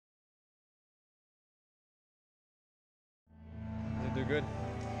good.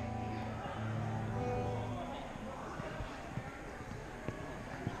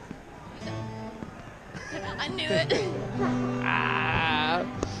 I knew it.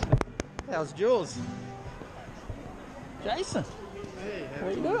 How's Jules? Jason. Hey, how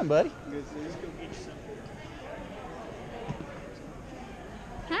you doing, buddy? Good. So let's go get you some.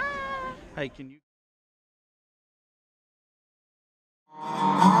 Hi. Hey, can you?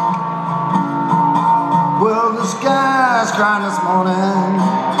 Well, the sky's crying this morning.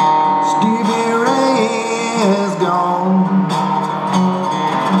 Stevie Ray is gone.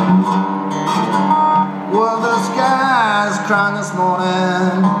 Well, the sky's crying this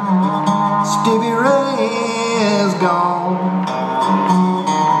morning. Stevie Ray is gone.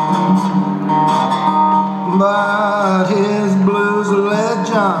 But his blues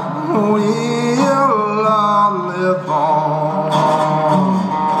legend will all live on.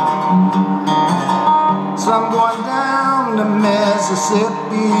 So I'm going down to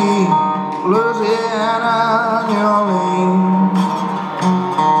Mississippi, Louisiana, New Orleans.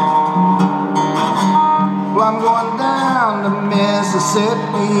 Well, I'm going down to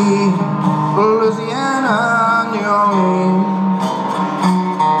Mississippi, Louisiana, New Orleans.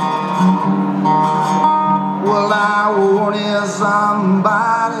 Well, I want is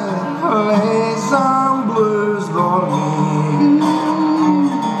somebody lay some blues for me.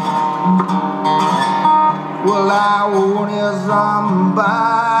 Well, I want is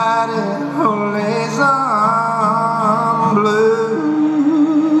somebody who lays some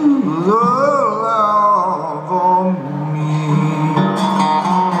blues all for me.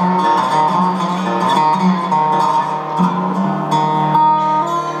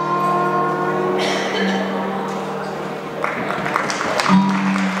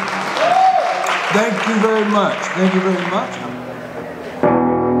 Thank you very much. Thank you very much.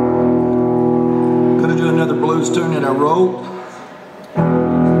 Gonna do another blues tune that I wrote.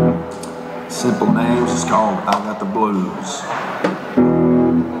 Simple names. It's called I Got the Blues.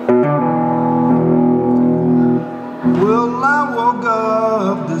 Well, I woke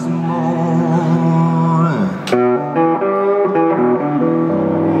up this morning.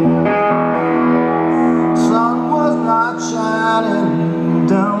 Sun was not shining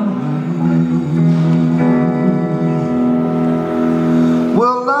down.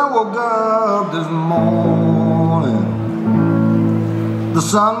 Well, I woke up this morning. The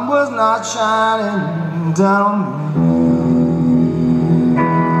sun was not shining down on me.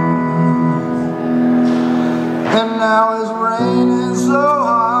 And now it's raining so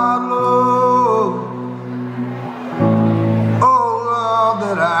hard, Lord. Oh, Lord,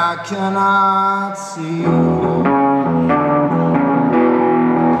 that I cannot see.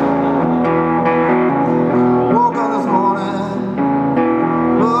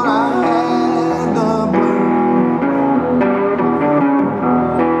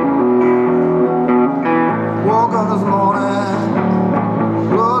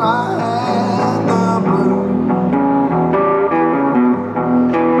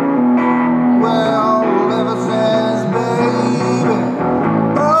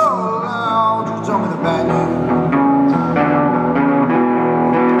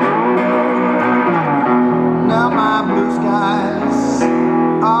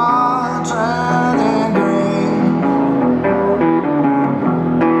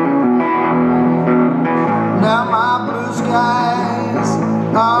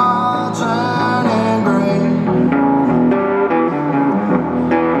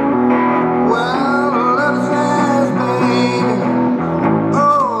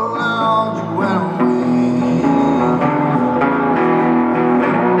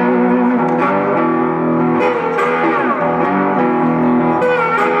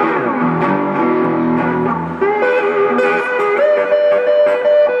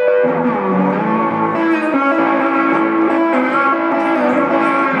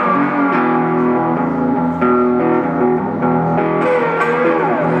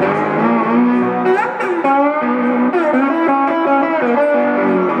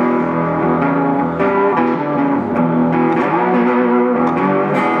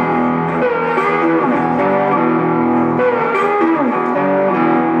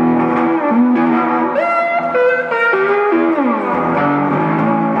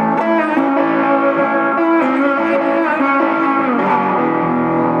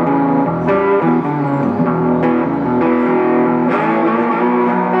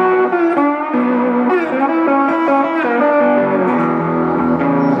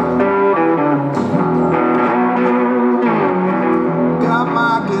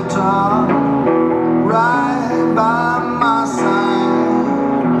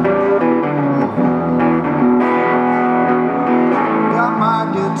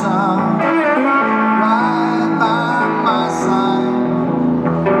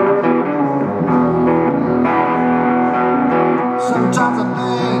 times a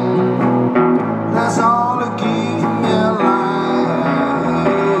day, that's all that keeps me alive.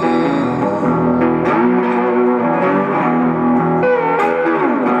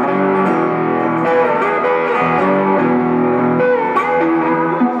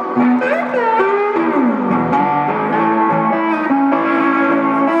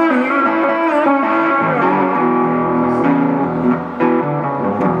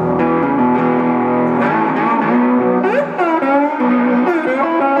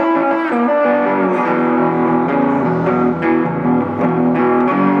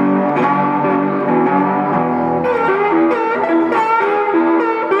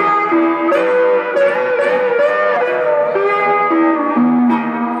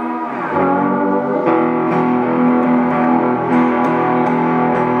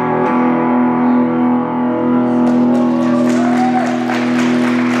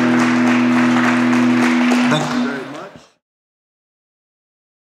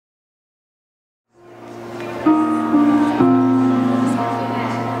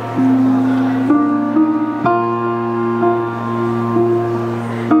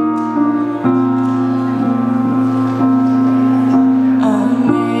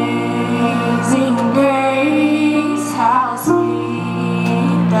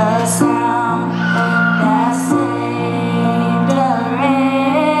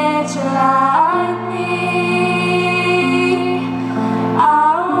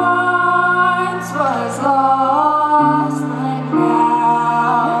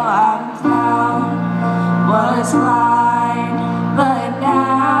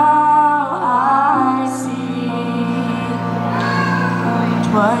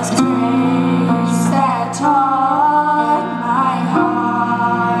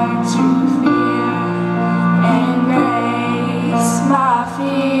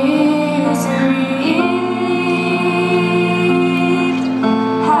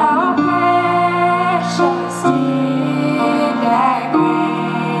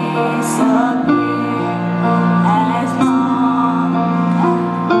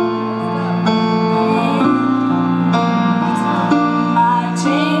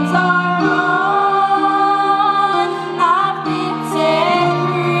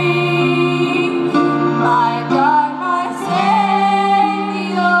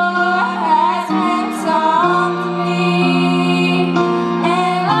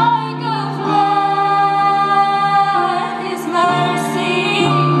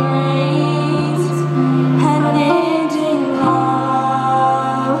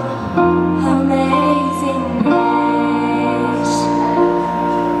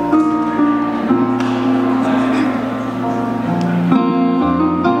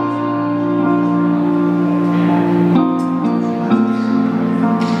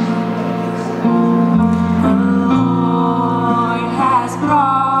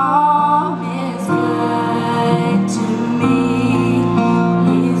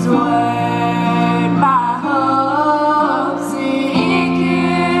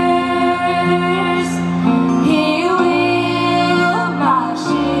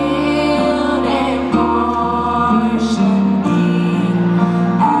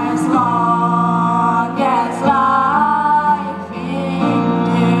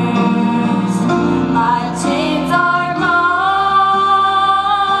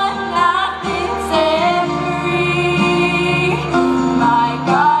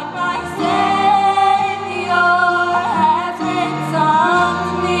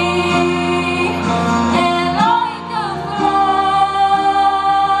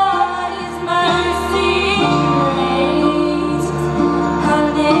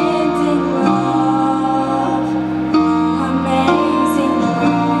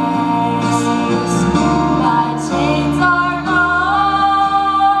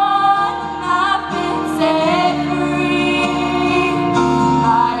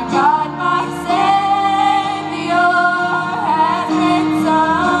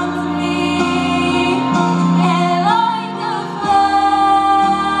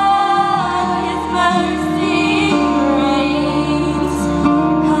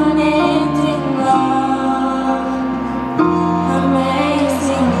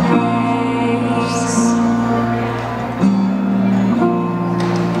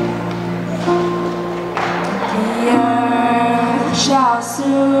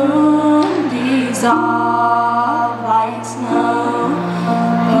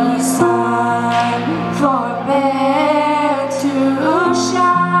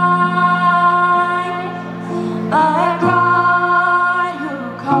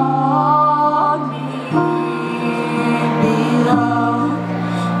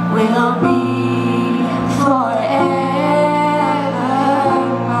 Will be forever.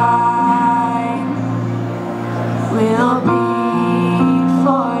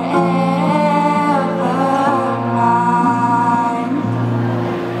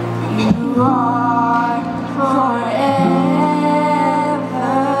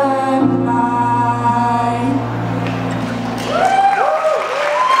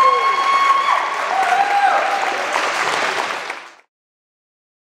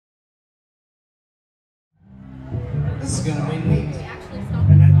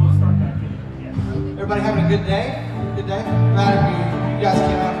 Everybody having a good day? Good day? Glad you guys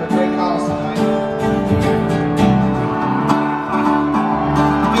came out for a great cause tonight.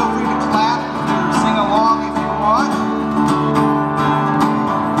 Feel free to clap or sing along if you want.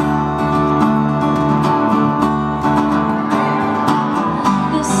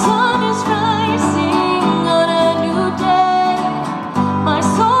 The sun is rising on a new day. My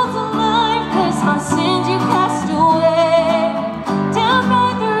soul's alive 'cause my sins you cast away. Down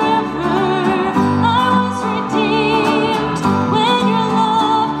by the river I was redeemed when your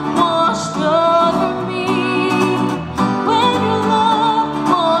love washed over me. When your love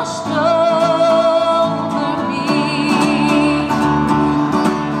washed over me.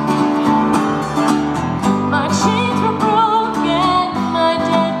 My chains were broken, my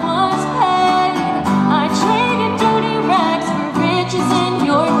debt was paid. I traded dirty rags for riches in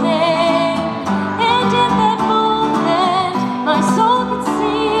your name. And in that moment, my soul could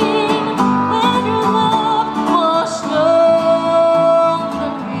sing when your love washed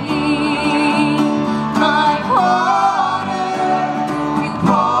over me. Like water, you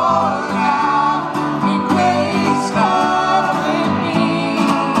poured out, and grace covered me.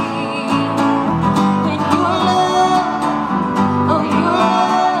 When your love, oh your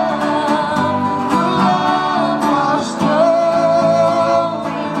love washed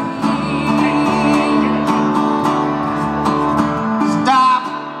over me. Stop!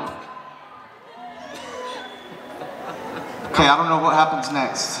 Okay, I don't know what happens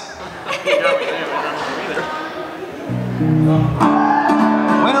next.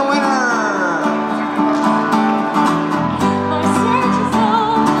 Winner, winner! My search is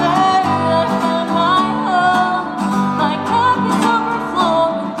over, I found my home. My cup is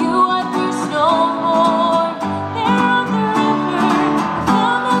overflowing, with you I thirst no more. There on the river, I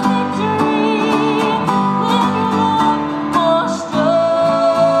found the victory. When your love washed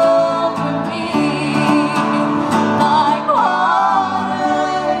over me. Like water,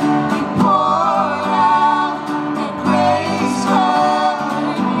 you poured out, and grace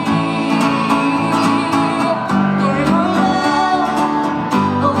covered me. Your love,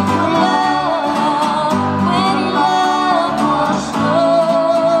 oh your love, when your love washed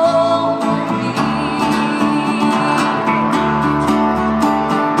over me.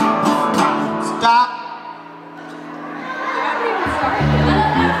 Stop!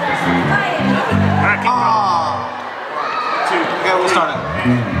 Okay, we'll start it.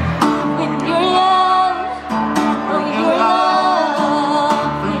 When your love, oh your love,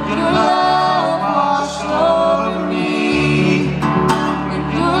 when your love washed over me. When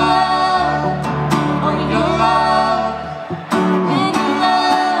your love, oh your love, when your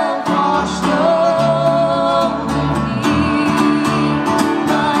love washed over me.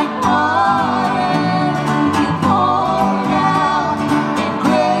 Like water, you poured out, and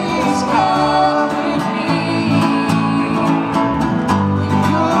grace covered me. When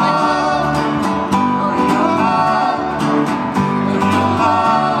your love, oh your love, when your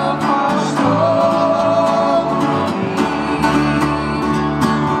love washed over me.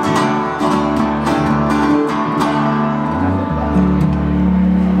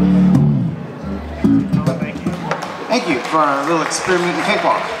 Thank you for our little experiment in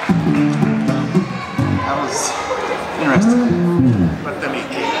cakewalk. That was interesting. Let them eat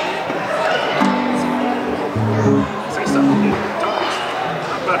cake. Say something. Talk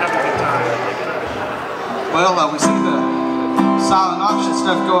about having a good time. Well, we see the silent auction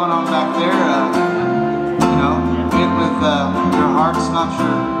stuff going on back there. You know, get with your hearts, not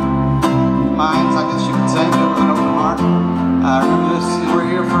your minds, I guess you could say. Get with an open heart. Remember this, we're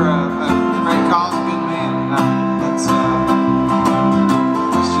here for a great cause, a good man.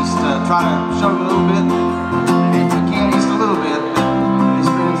 Let's just try to show him a little bit, if we can, just a little bit, that his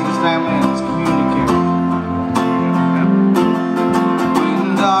friends and his family and his community care.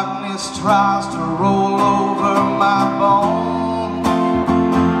 When darkness tries to roll over my bones,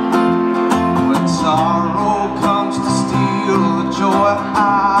 when sorrow comes to steal the joy I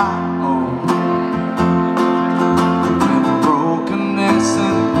own, when brokenness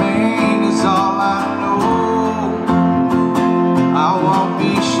and pain is all I know, I won't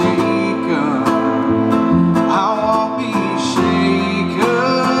be shaken.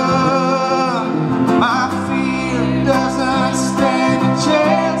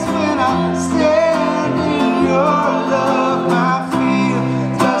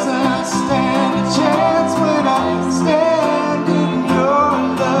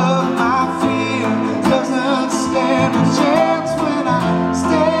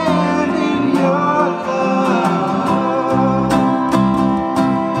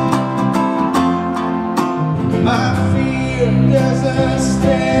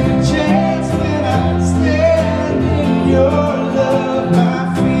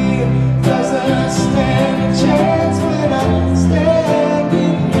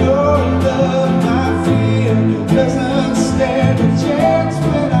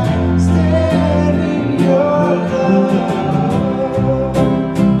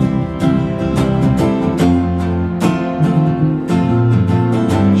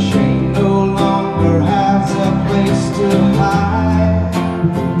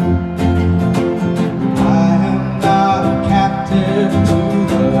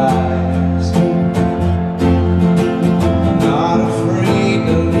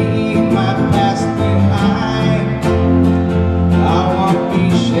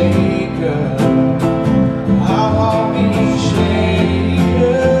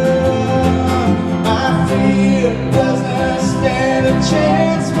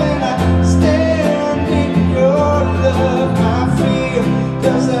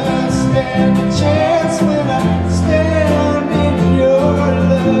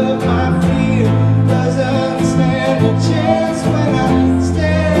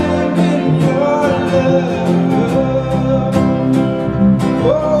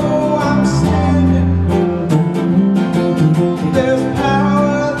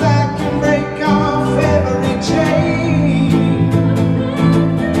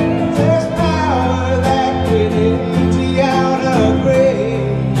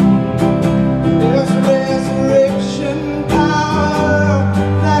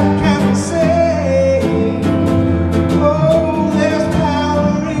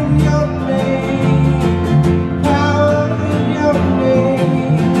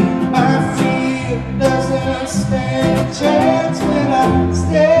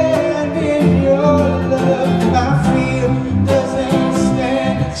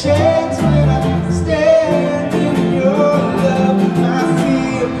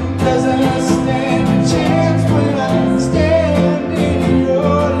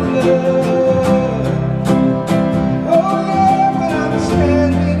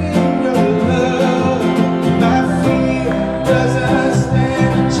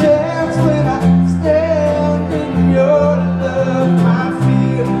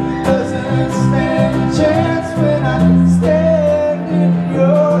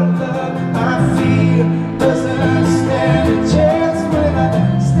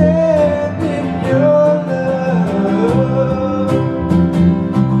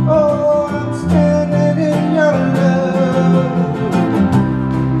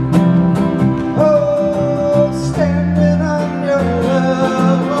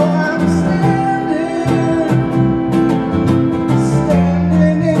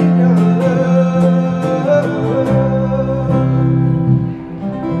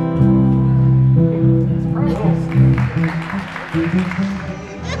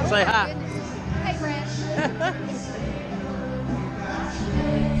 Say hi. Hey, Brad.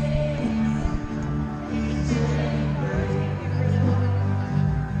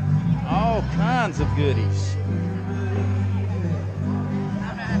 All kinds of goodies.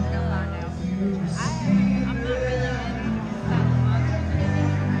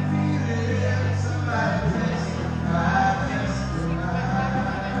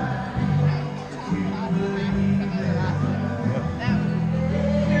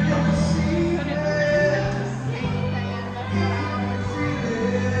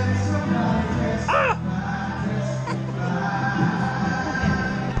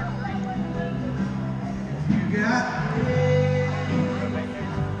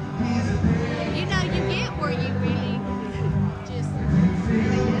 You know, you get where you really just.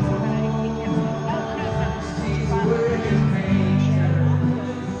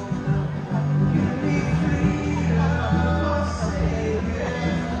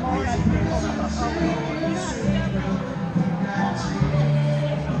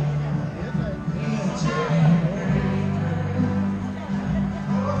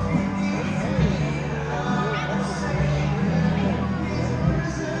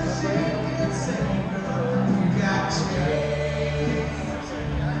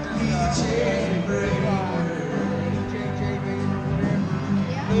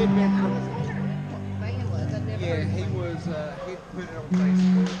 Yeah, he was, he put it on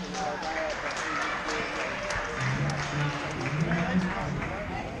Facebook.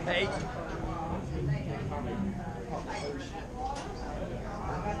 Hey.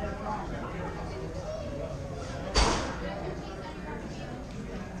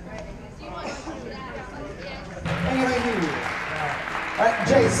 All right,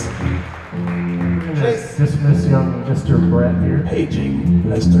 Jace. Jace. Dismiss young Mr. Brett here. Paging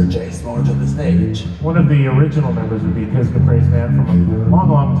Mr. Jace Moore to the stage. One of the original members of the Pisgah Praise Band from a long,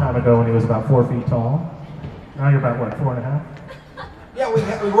 long time ago when he was about 4 feet tall. Now you're about, what, 4.5? Yeah, we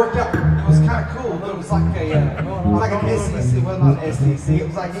worked out. It was kind of cool. It was like an SEC. Well, not SEC. It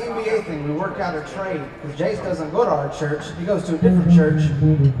was like an NBA thing. We worked out a trade because Jace doesn't go to our church. He goes to a different church.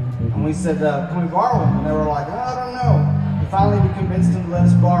 And we said, can we borrow him? And they were like, oh, I don't know. And finally, we convinced him to let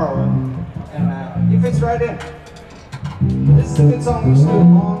us borrow him. And he fits right in. This is a good song we used to do a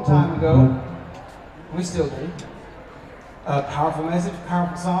long time ago. We still do. Powerful message,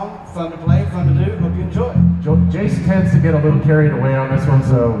 powerful song, fun to play, fun to do. Hope you enjoy it. Jason tends to get a little carried away on this one,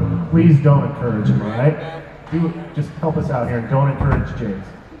 so please don't encourage him, all right? Just help us out here and don't encourage Jace.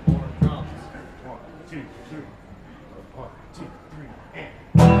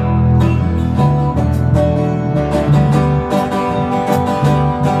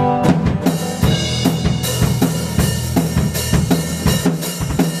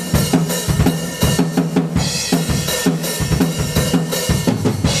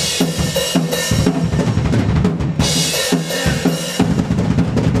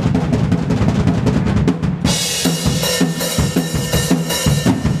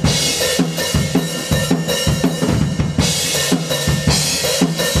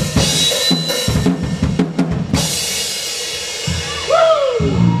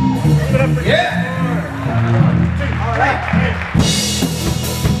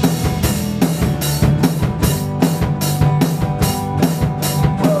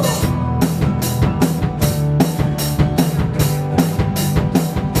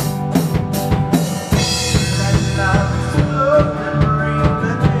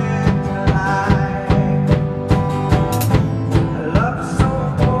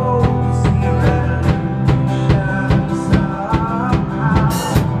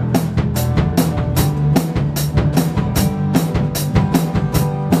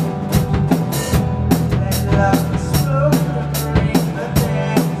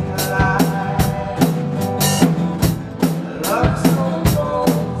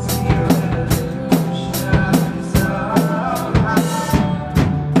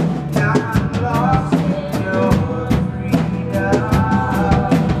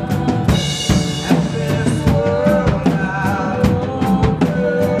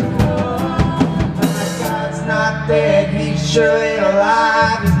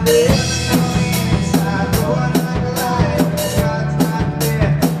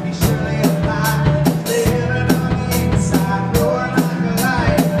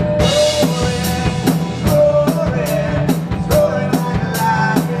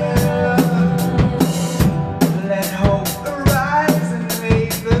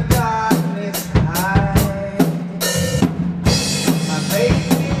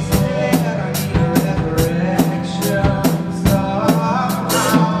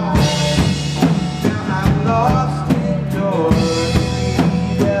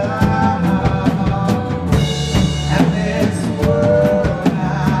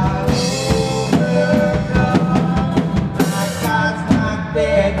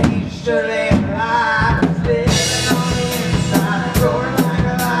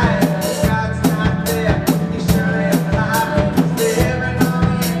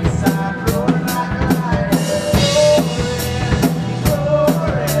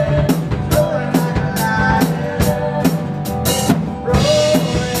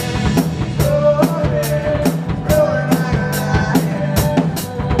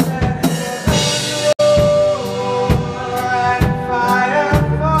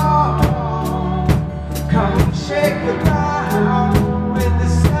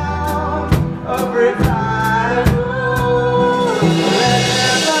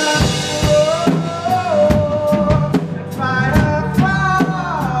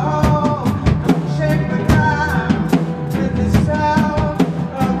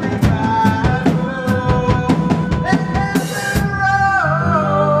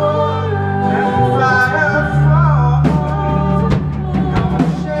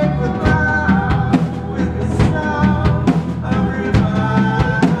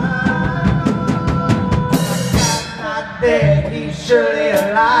 surely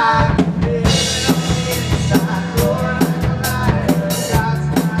alive. Living on the inside, roaring like a lion. God's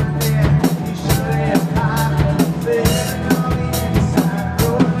not dead, he's surely alive. Living on the inside,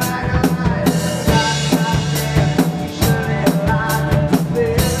 roaring like a lion. God's not dead, he's surely alive.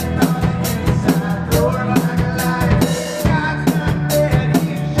 Living on the inside, roaring like a lion. God's not dead,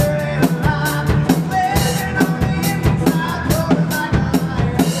 he's surely alive. Living on the inside, roaring like a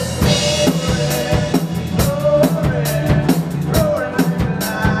lion. Roaring like a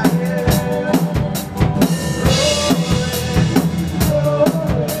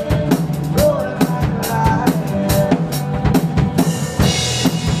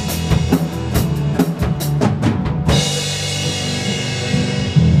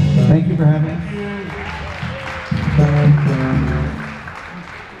Thank you for having me.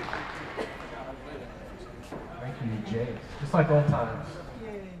 Thank you, Jay. Just like old times.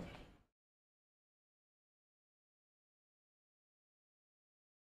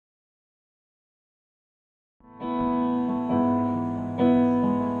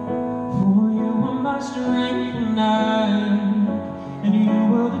 For you are my strength and and you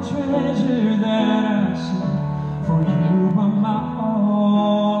are the treasure that I see. For you are my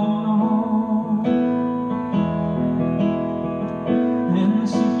all in all, and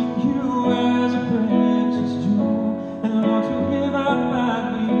seeking you as a precious jewel, and Lord, to give up my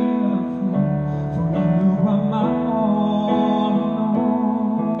love for you are my all in all.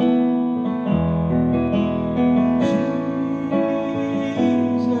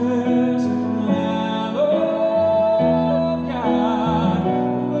 Jesus, Lamb of God,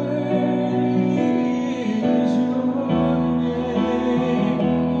 worthy is your name.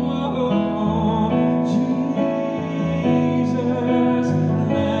 Oh, Jesus,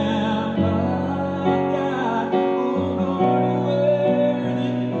 Lamb of God, oh Lord,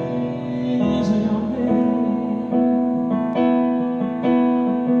 worthy is your name.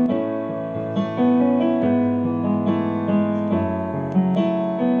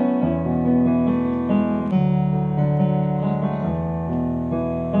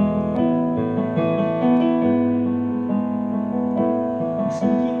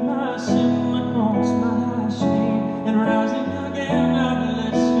 Taking my sin, my cross, my shame, and rising again, I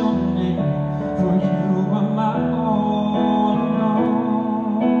bless your name. For you are my all in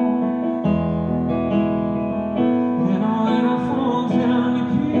all. And when I fall down, you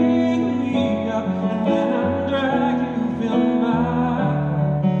pick me up, and when I'm dry, you fill my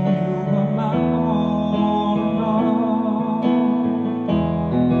cup. You are my all in all.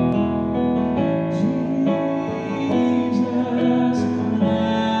 Jesus,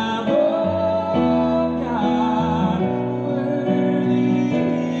 Lamb of God, worthy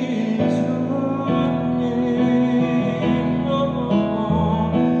is your name. Oh,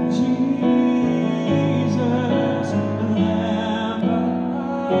 Jesus, Lamb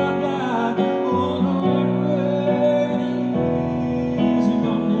of God, oh Lord, worthy is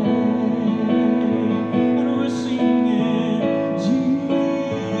your name. And we're singing, Jesus,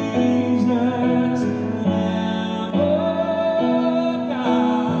 Lamb of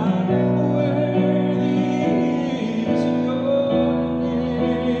God, worthy is your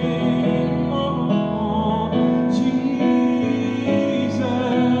name. Oh, Jesus,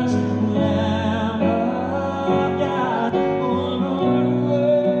 Lamb of God, oh Lord,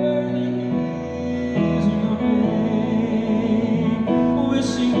 worthy is your name. We're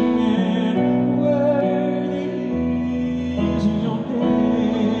singing, worthy is your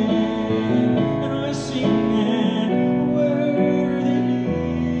name. And we're singing, worthy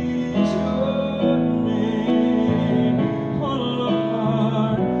is your name. Oh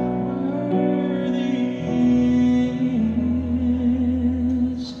Lord, worthy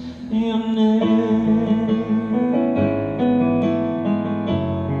is your name.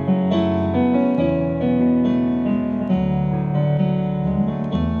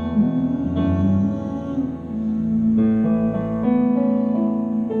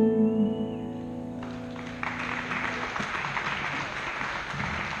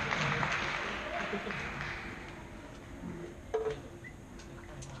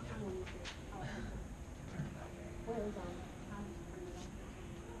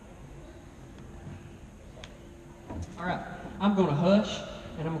 All right, I'm going to hush,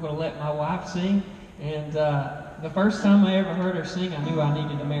 and I'm going to let my wife sing. And the first time I ever heard her sing, I knew I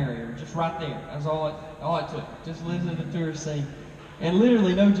needed to marry her. Just right there. That's all it took. Just listening to her sing. And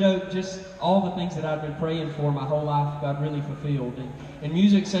literally, no joke, just all the things that I've been praying for my whole life, God really fulfilled. And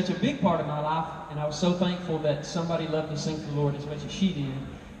music's such a big part of my life, and I was so thankful that somebody loved to sing for the Lord as much as she did.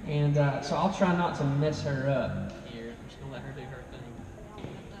 And so I'll try not to mess her up here. I'm just going to let her do her thing.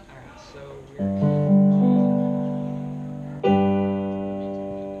 All right, so we're...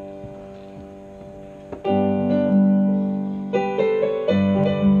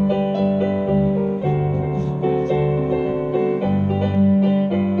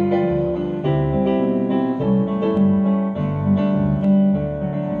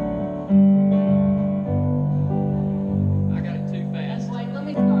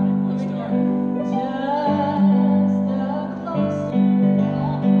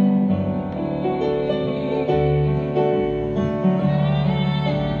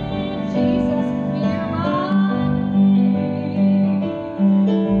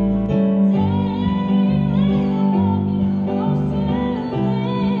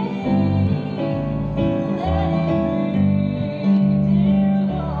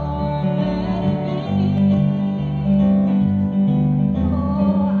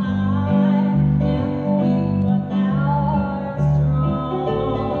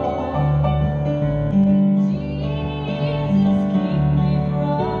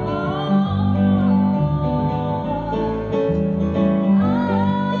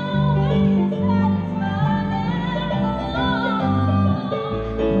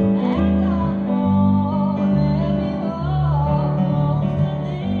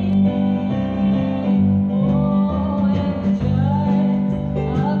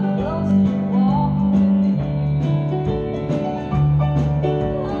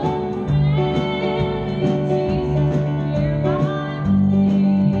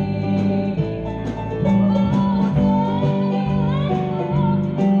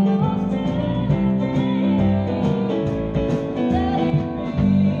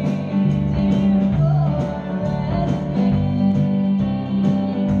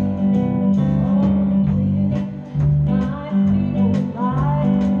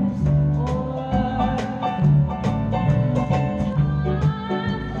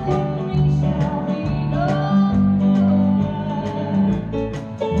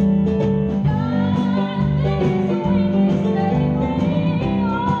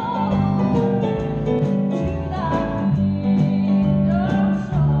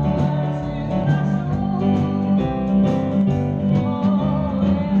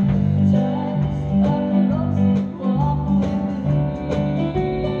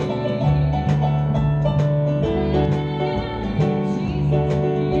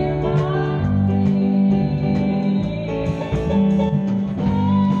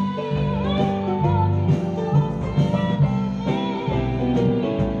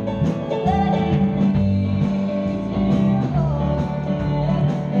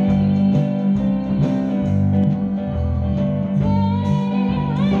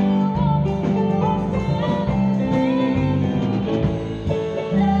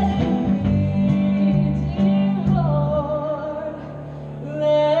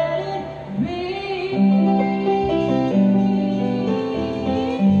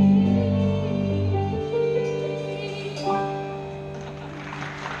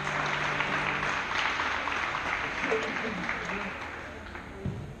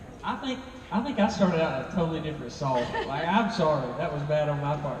 I think I started out a totally different song. Like, I'm sorry, that was bad on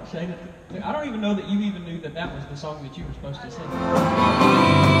my part. Shainah, I don't even know that you even knew that that was the song that you were supposed to sing.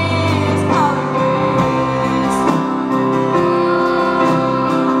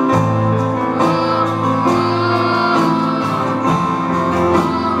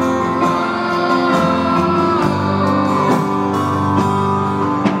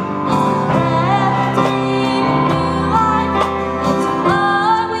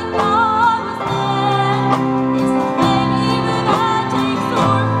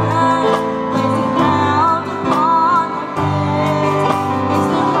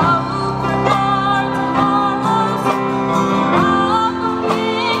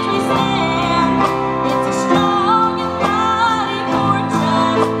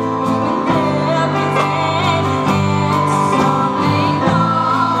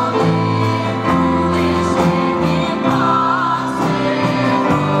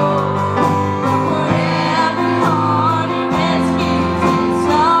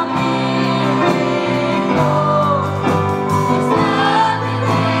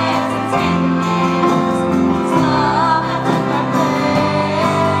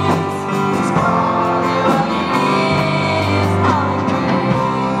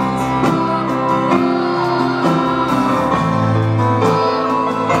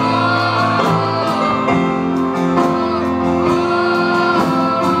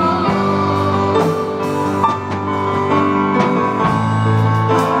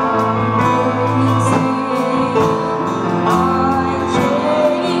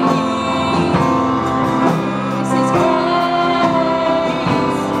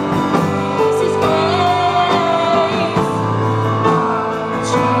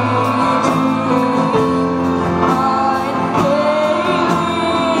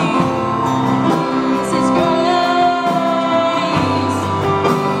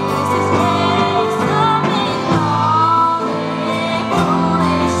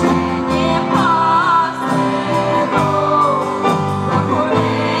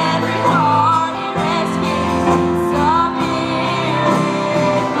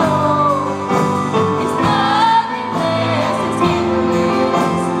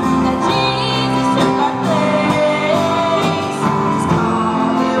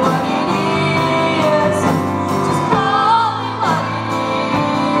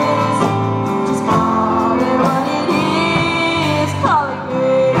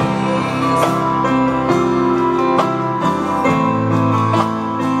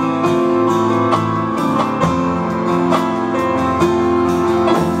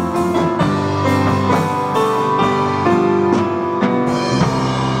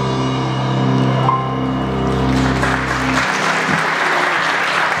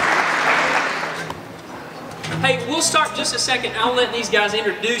 Just a second, I'll let these guys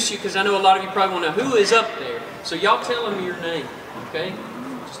introduce you because I know a lot of you probably want to know who is up there. So y'all tell them your name, okay?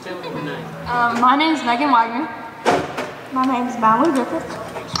 Just tell them your name. My name is Megan Wagner. My name is Mallory Griffith.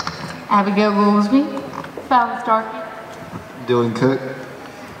 Abigail Goolsby. Fallon Starkey. Dylan Cook.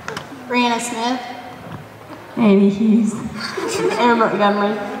 Brianna Smith. Andy Hughes. Aaron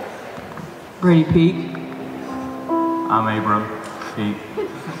Montgomery. Brady Peak. I'm Abram Peak.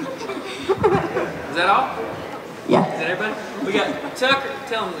 Is that all? Yeah. Is that everybody? We got Tucker.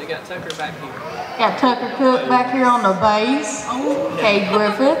 Tell them they got Tucker back here. Got Tucker Cook back here on the bass. Kay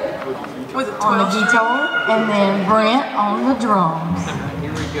Griffith on the guitar. And then Brent on the drums.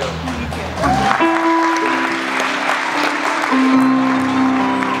 Here we go.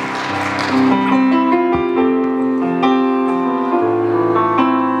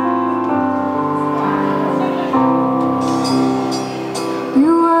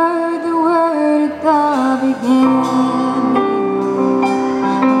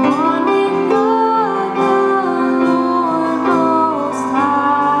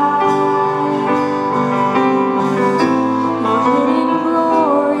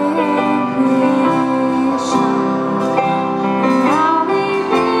 Glory and praise.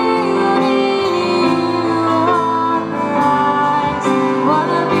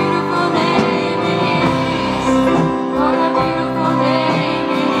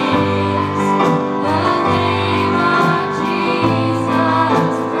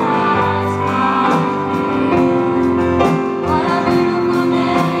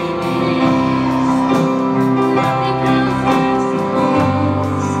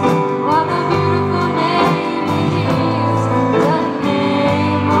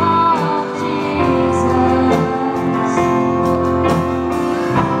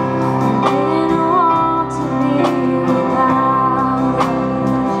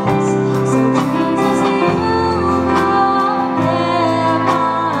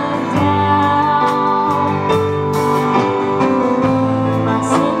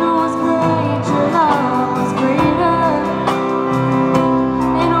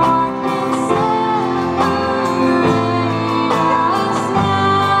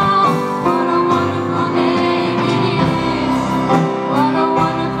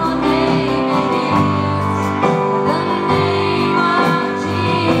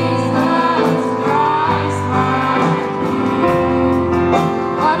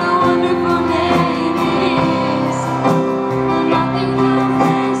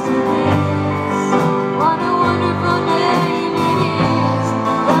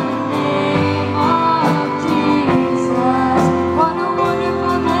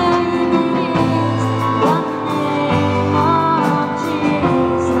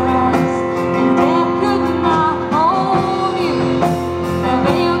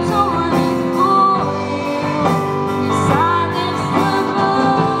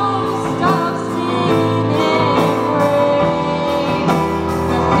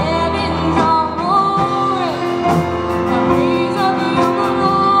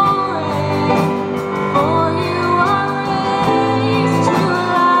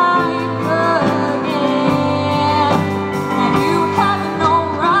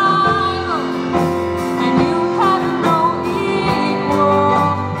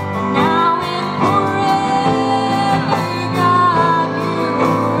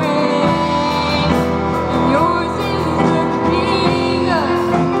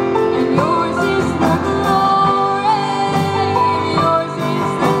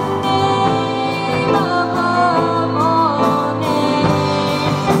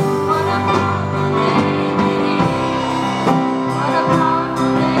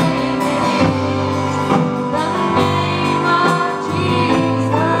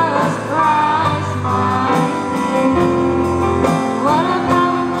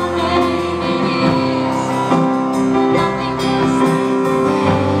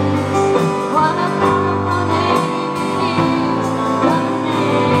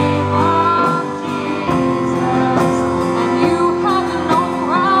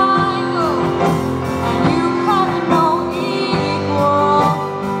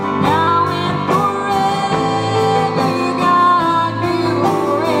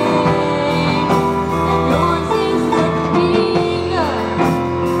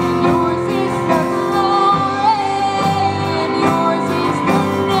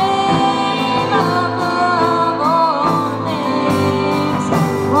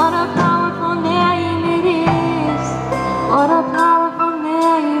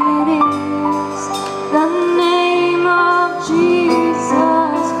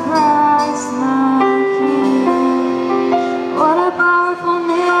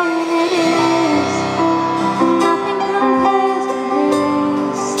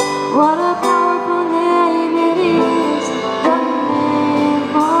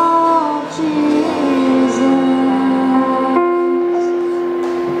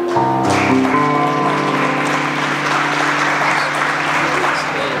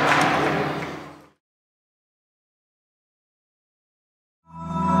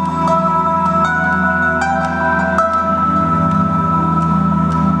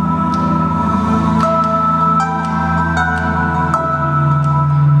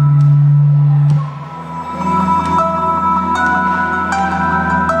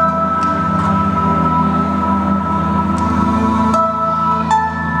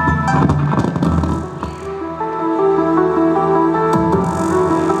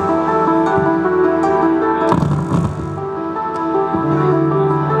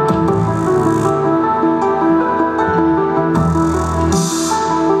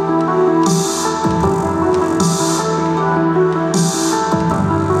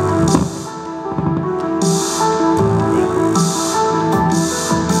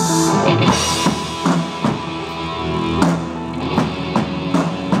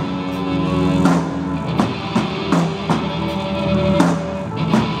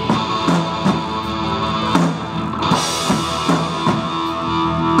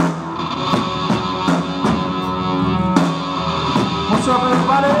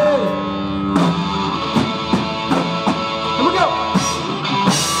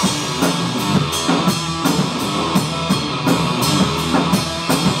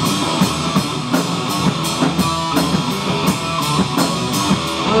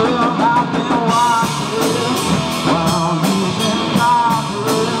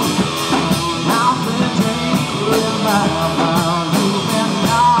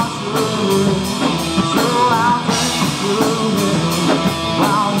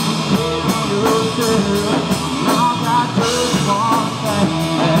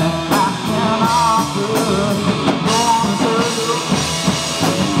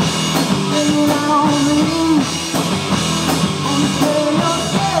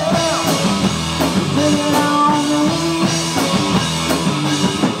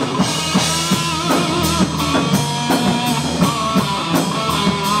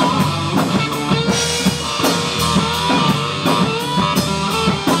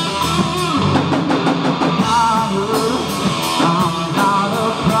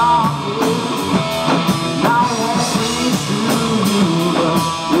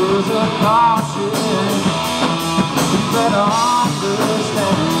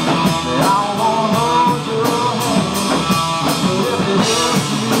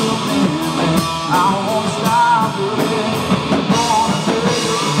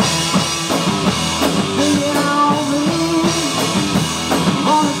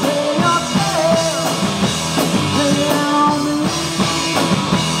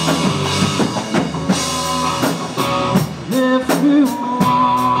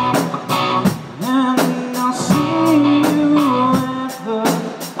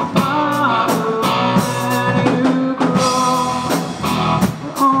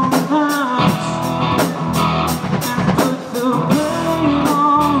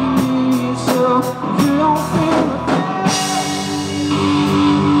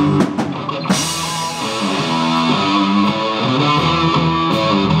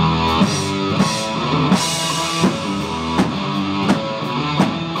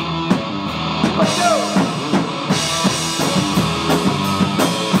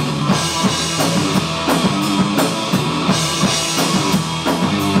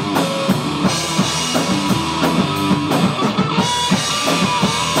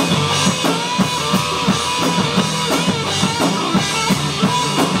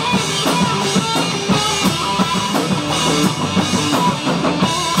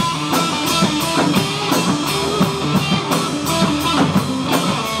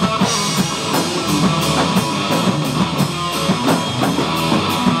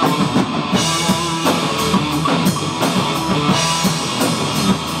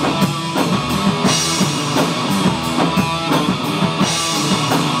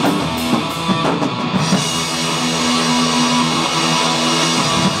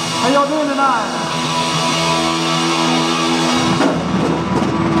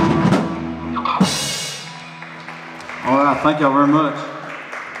 thank y'all very much.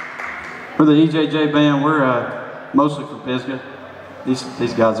 We're the EJJ band. We're mostly from Pisgah.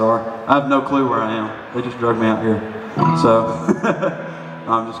 These guys are. I have no clue where I am. They just drugged me out here. So,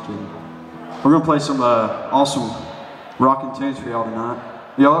 no, I'm just kidding. We're gonna play some awesome rocking tunes for y'all tonight.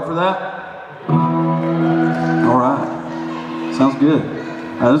 Y'all up for that? All right. Sounds good.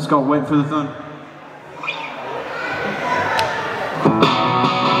 This is called Waiting for the Thunder.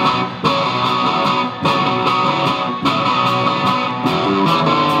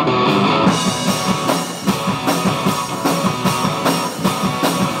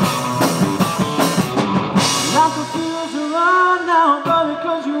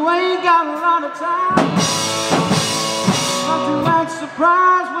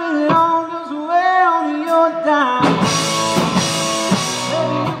 Surprise when it all goes away on your dime.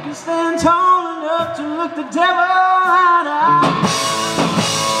 Maybe you can stand tall enough to look the devil eye to eye.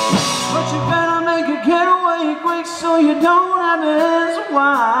 But you better make a getaway quick so you don't have to answer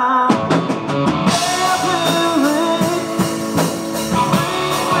why.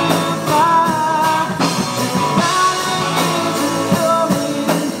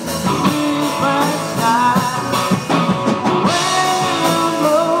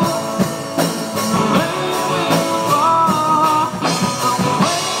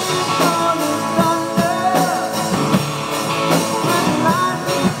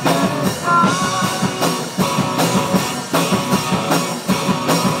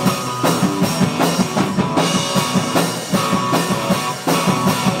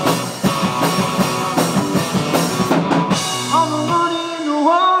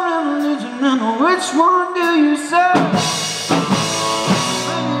 Which one do you serve?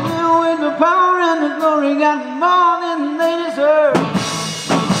 Bringing in with the power and the glory, got more than they deserve.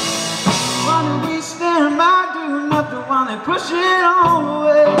 Why do we stand by doing nothing while they push it all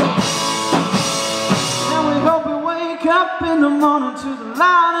away? And we hope we wake up in the morning to the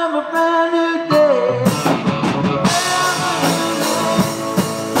light of a brand new day.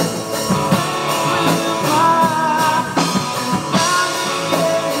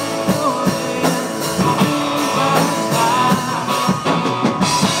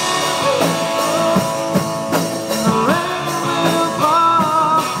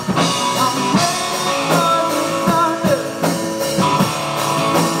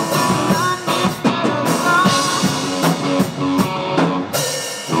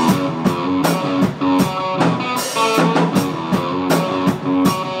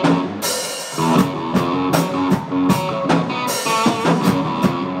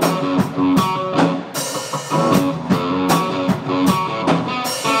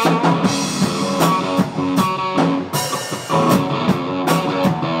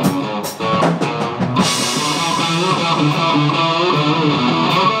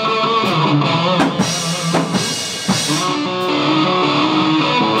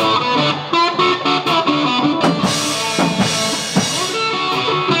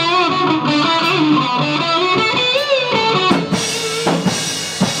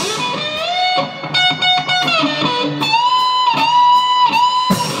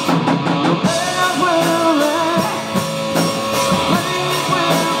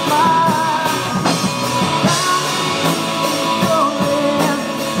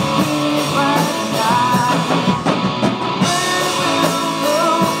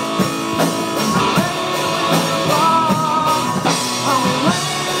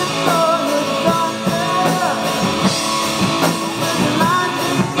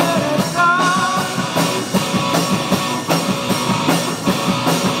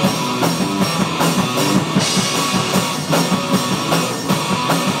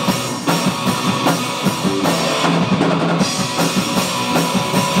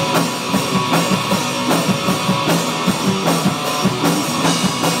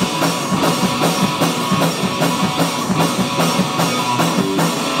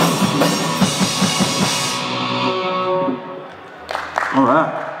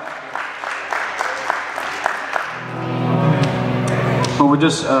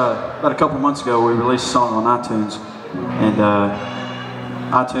 Just about a couple months ago, we released a song on iTunes, and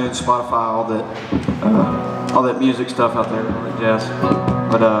iTunes, Spotify, all that music stuff out there, all that jazz.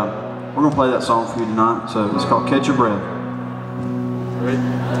 But we're gonna play that song for you tonight. So it's called "Catch Your Breath." Ready?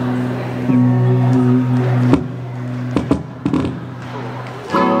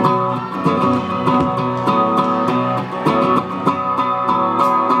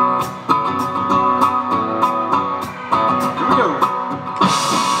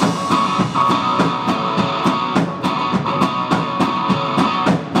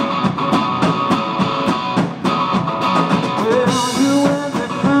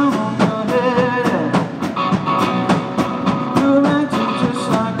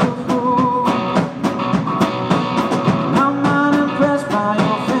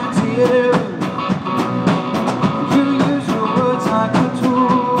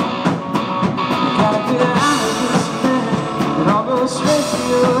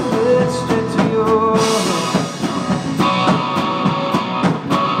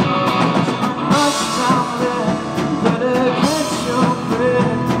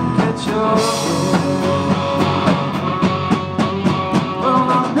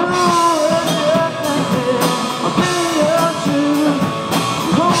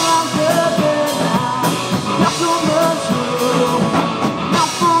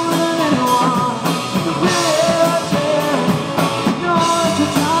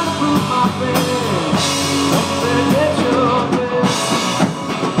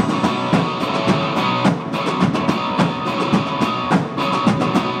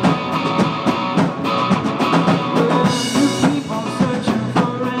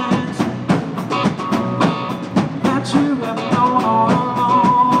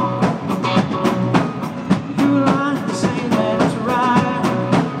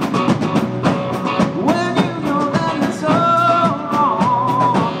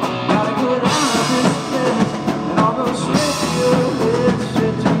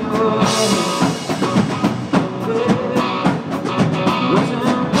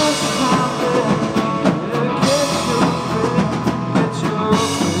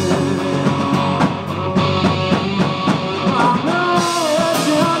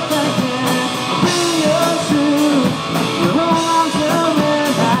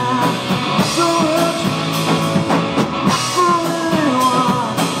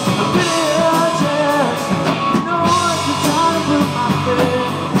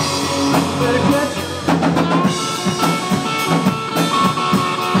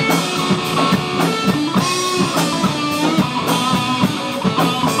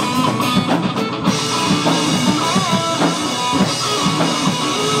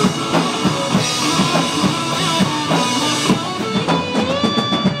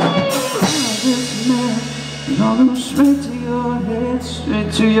 I'll go straight to your head,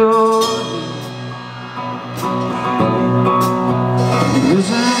 straight to your head. Is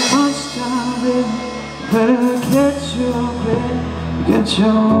that much time, baby? Better get your bed, get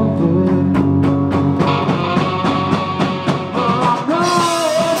your bed.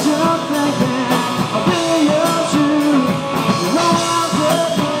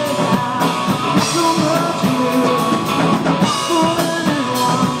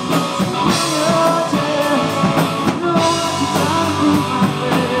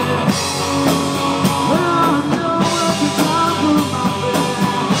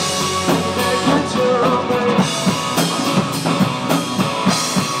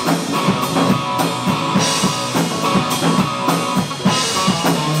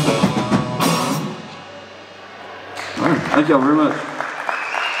 Thank y'all very much.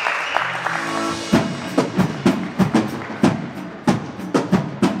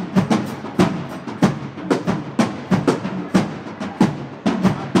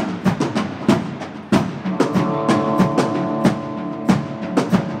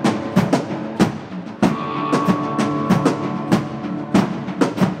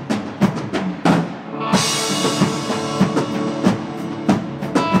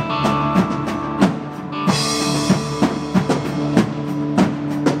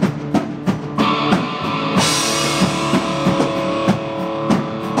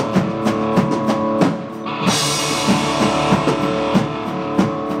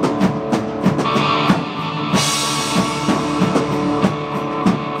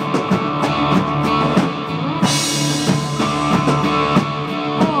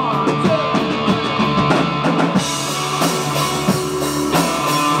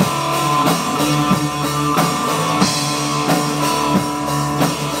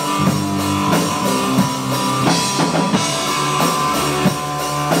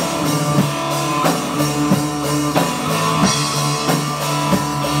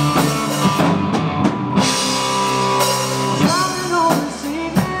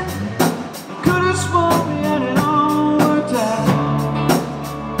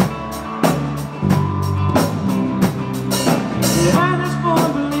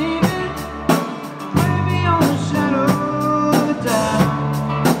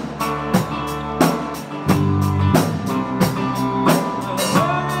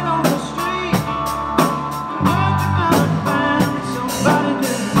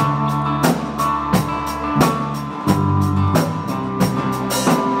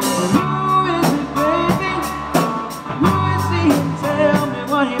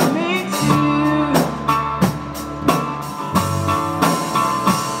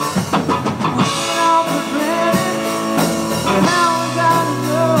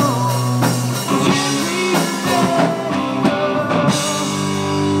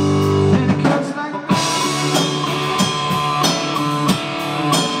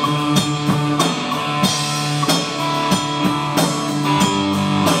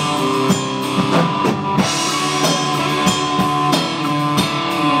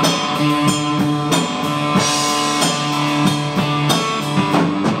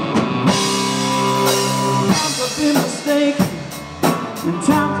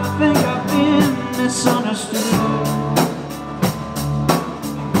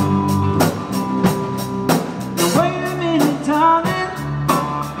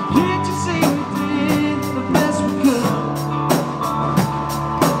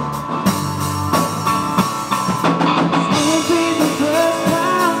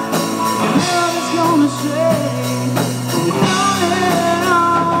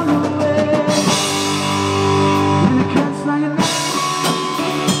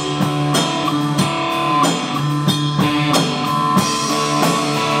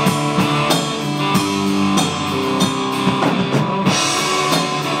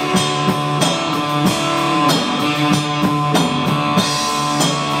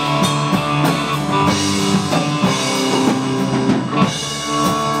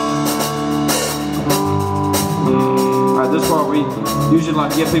 Usually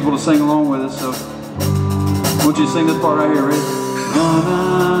like to get people to sing along with us, so I want you to sing this part right here, ready? Na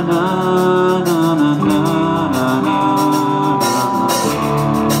na na na na na na na.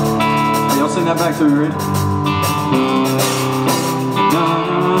 Y'all sing that back to me, ready? Na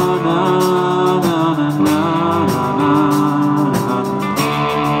na na na na na na.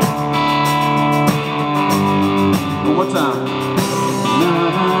 One more time. Na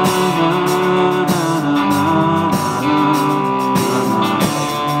na na.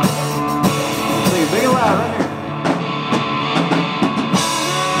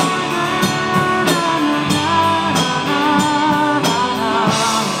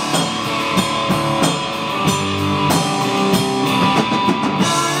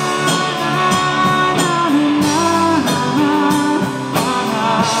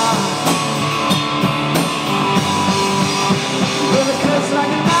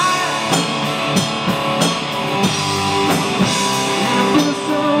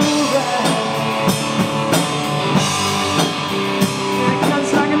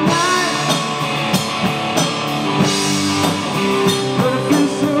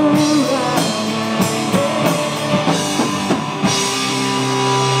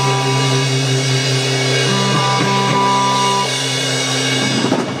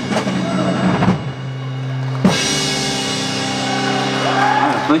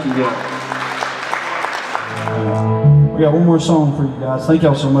 Thank you, guys. We got one more song for you guys. Thank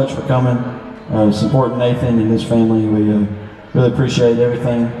y'all so much for coming, supporting Nathan and his family. We really appreciate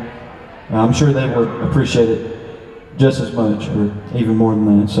everything. I'm sure they would appreciate it just as much, or even more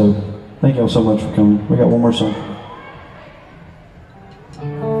than that. So thank y'all so much for coming. We got one more song.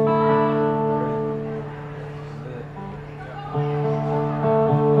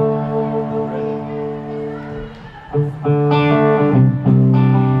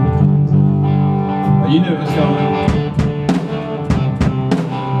 You knew it was coming.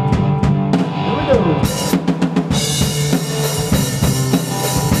 Here we go.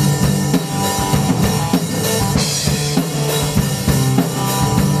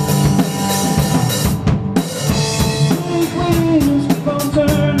 Wheels keep on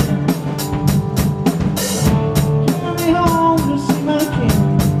turning. Carry me home to see my king.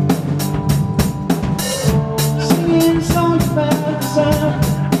 Singing songs about the South.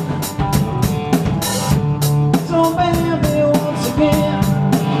 So baby, once again,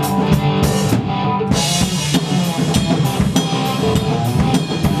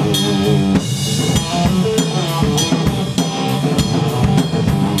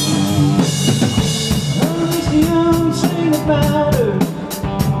 at least the young sing about her.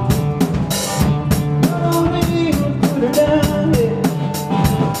 I don't even put her down yet.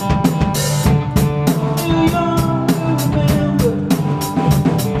 Too young to remember.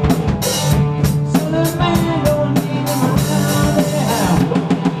 So that man don't need him around there.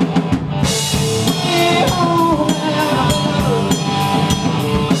 Way home now.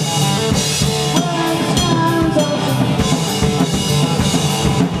 Where the times are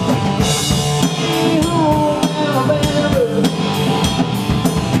so way home now, baby.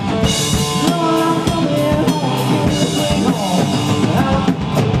 No, I'm coming home, way home now.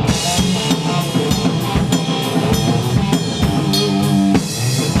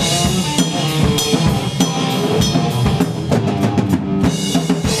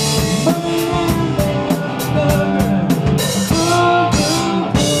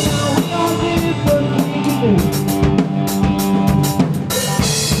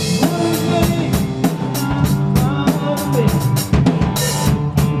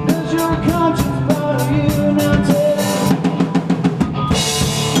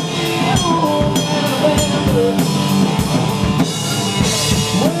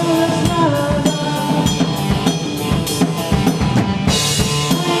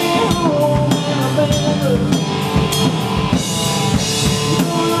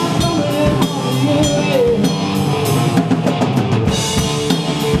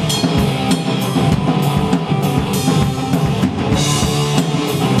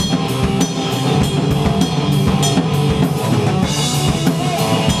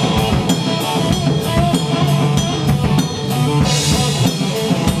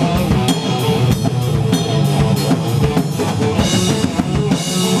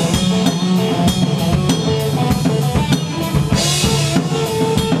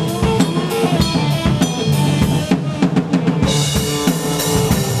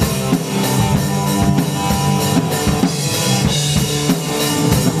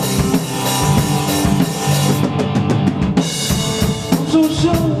 So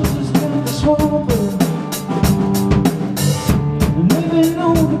shows us down the swamp, and maybe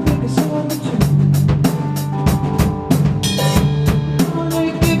know the biggest one too. Oh, they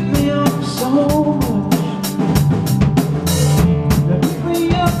give me up so much. They pick me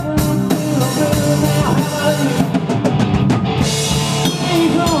up when I feel good. Now how about you?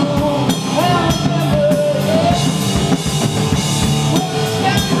 Please home, Alabama, where the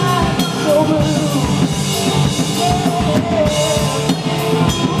sky's so blue.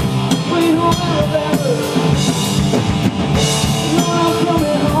 Sweet home Alabama. No, I'm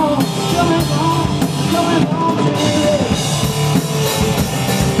coming home, coming home, coming home to you.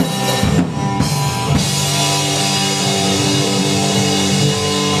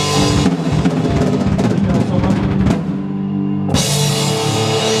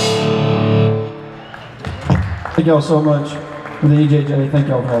 Thank y'all so much for the EJJ. Thank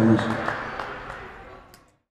y'all for having us.